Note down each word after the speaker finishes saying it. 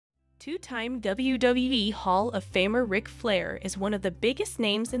Two-time WWE Hall of Famer Ric Flair is one of the biggest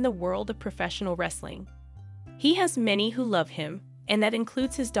names in the world of professional wrestling. He has many who love him, and that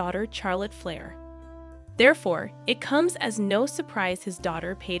includes his daughter Charlotte Flair. Therefore, it comes as no surprise his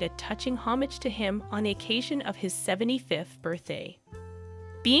daughter paid a touching homage to him on the occasion of his 75th birthday.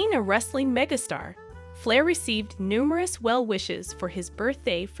 Being a wrestling megastar, Flair received numerous well wishes for his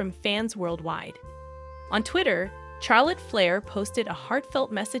birthday from fans worldwide. On Twitter, Charlotte Flair posted a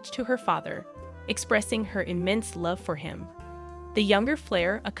heartfelt message to her father, expressing her immense love for him. The younger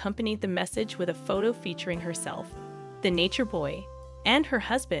Flair accompanied the message with a photo featuring herself, the Nature Boy, and her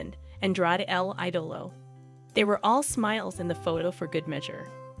husband, Andrade El Idolo. They were all smiles in the photo for good measure.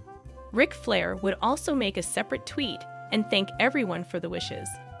 Ric Flair would also make a separate tweet and thank everyone for the wishes.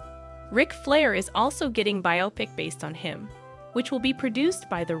 Ric Flair is also getting biopic based on him, which will be produced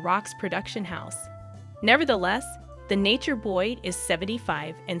by The Rock's production house. Nevertheless, the Nature Boy is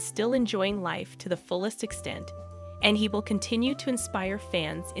 75 and still enjoying life to the fullest extent, and he will continue to inspire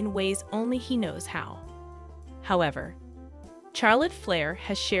fans in ways only he knows how. However, Charlotte Flair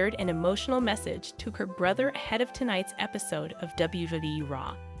has shared an emotional message to her brother ahead of tonight's episode of WWE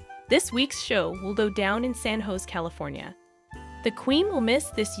Raw. This week's show will go down in San Jose, California. The Queen will miss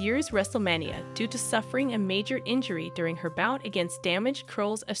this year's WrestleMania due to suffering a major injury during her bout against damaged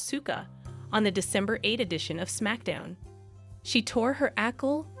Kroll's Asuka on the December 8 edition of SmackDown. She tore her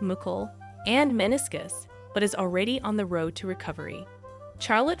ankle, muckle, and meniscus, but is already on the road to recovery.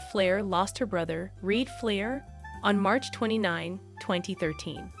 Charlotte Flair lost her brother, Reid Flair, on March 29,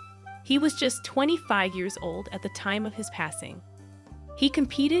 2013. He was just 25 years old at the time of his passing. He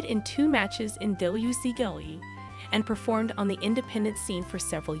competed in 2 matches in WCW and performed on the independent scene for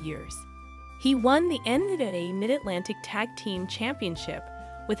several years. He won the NWA Mid-Atlantic Tag Team Championship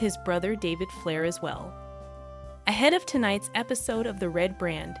with his brother David Flair as well. Ahead of tonight's episode of The Red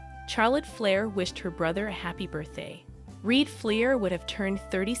Brand, Charlotte Flair wished her brother a happy birthday. Reid Flair would have turned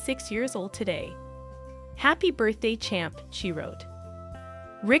 36 years old today. "Happy birthday, champ," she wrote.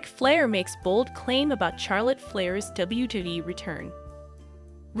 Ric Flair makes bold claim about Charlotte Flair's WWE return.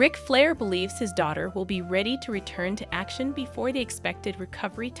 Ric Flair believes his daughter will be ready to return to action before the expected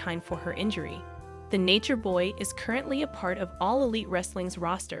recovery time for her injury. The Nature Boy is currently a part of All Elite Wrestling's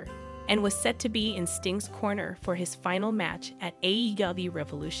roster and was set to be in Sting's corner for his final match at AEW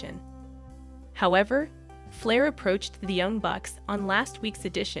Revolution. However, Flair approached the Young Bucks on last week's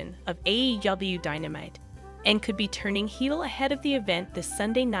edition of AEW Dynamite and could be turning heel ahead of the event this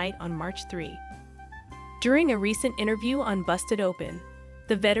Sunday night on March 3. During a recent interview on Busted Open,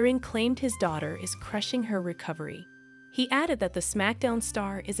 the veteran claimed his daughter is crushing her recovery. He added that the SmackDown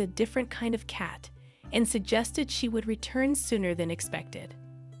star is a different kind of cat and suggested she would return sooner than expected.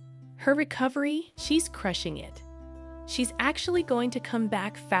 Her recovery, she's crushing it. She's actually going to come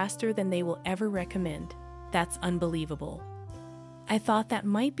back faster than they will ever recommend. That's unbelievable. I thought that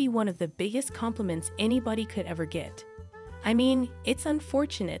might be one of the biggest compliments anybody could ever get. I mean, it's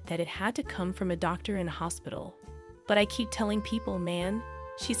unfortunate that it had to come from a doctor in a hospital. But I keep telling people, man,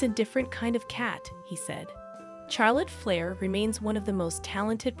 she's a different kind of cat, he said. Charlotte Flair remains one of the most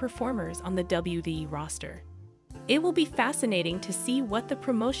talented performers on the WWE roster. It will be fascinating to see what the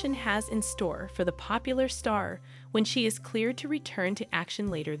promotion has in store for the popular star when she is cleared to return to action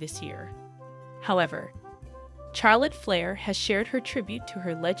later this year. However, Charlotte Flair has shared her tribute to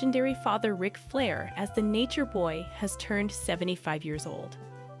her legendary father Ric Flair as the Nature Boy has turned 75 years old.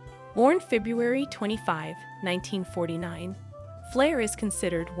 Born February 25, 1949, Flair is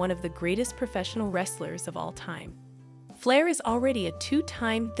considered one of the greatest professional wrestlers of all time. Flair is already a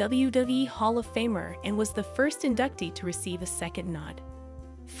 2-time WWE Hall of Famer and was the first inductee to receive a second nod.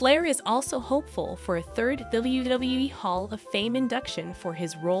 Flair is also hopeful for a 3rd WWE Hall of Fame induction for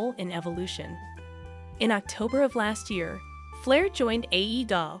his role in Evolution. In October of last year, Flair joined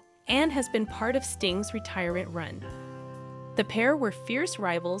AEW and has been part of Sting's retirement run. The pair were fierce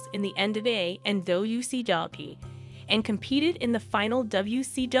rivals in the NWA and WCW and competed in the final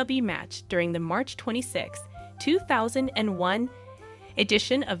WCW match during the March 26, 2001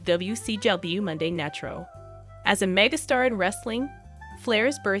 edition of WCW Monday Nitro. As a megastar in wrestling,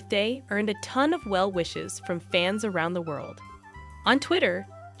 Flair's birthday earned a ton of well wishes from fans around the world. On Twitter,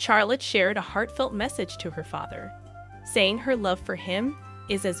 Charlotte shared a heartfelt message to her father, saying her love for him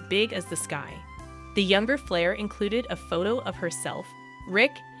is as big as the sky. The younger Flair included a photo of herself,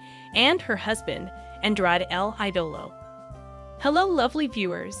 Rick, and her husband, Andrade El Idolo. Hello lovely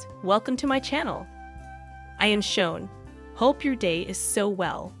viewers, welcome to my channel. I am Shone. Hope your day is so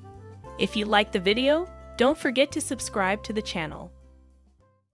well. If you liked the video, don't forget to subscribe to the channel.